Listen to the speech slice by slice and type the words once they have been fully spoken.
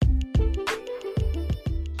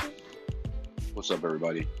What's up,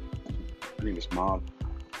 everybody? My name is Mob.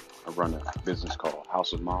 I run a business called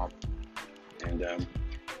House of Mob, and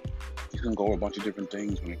you can go over a bunch of different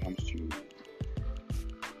things when it comes to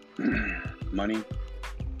money,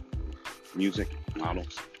 music,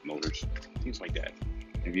 models, motors, things like that.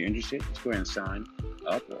 If you're interested, just go ahead and sign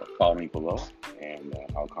up or follow me below, and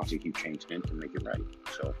I'll constantly keep changing it to make it right.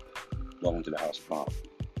 So, welcome to the House of Mob.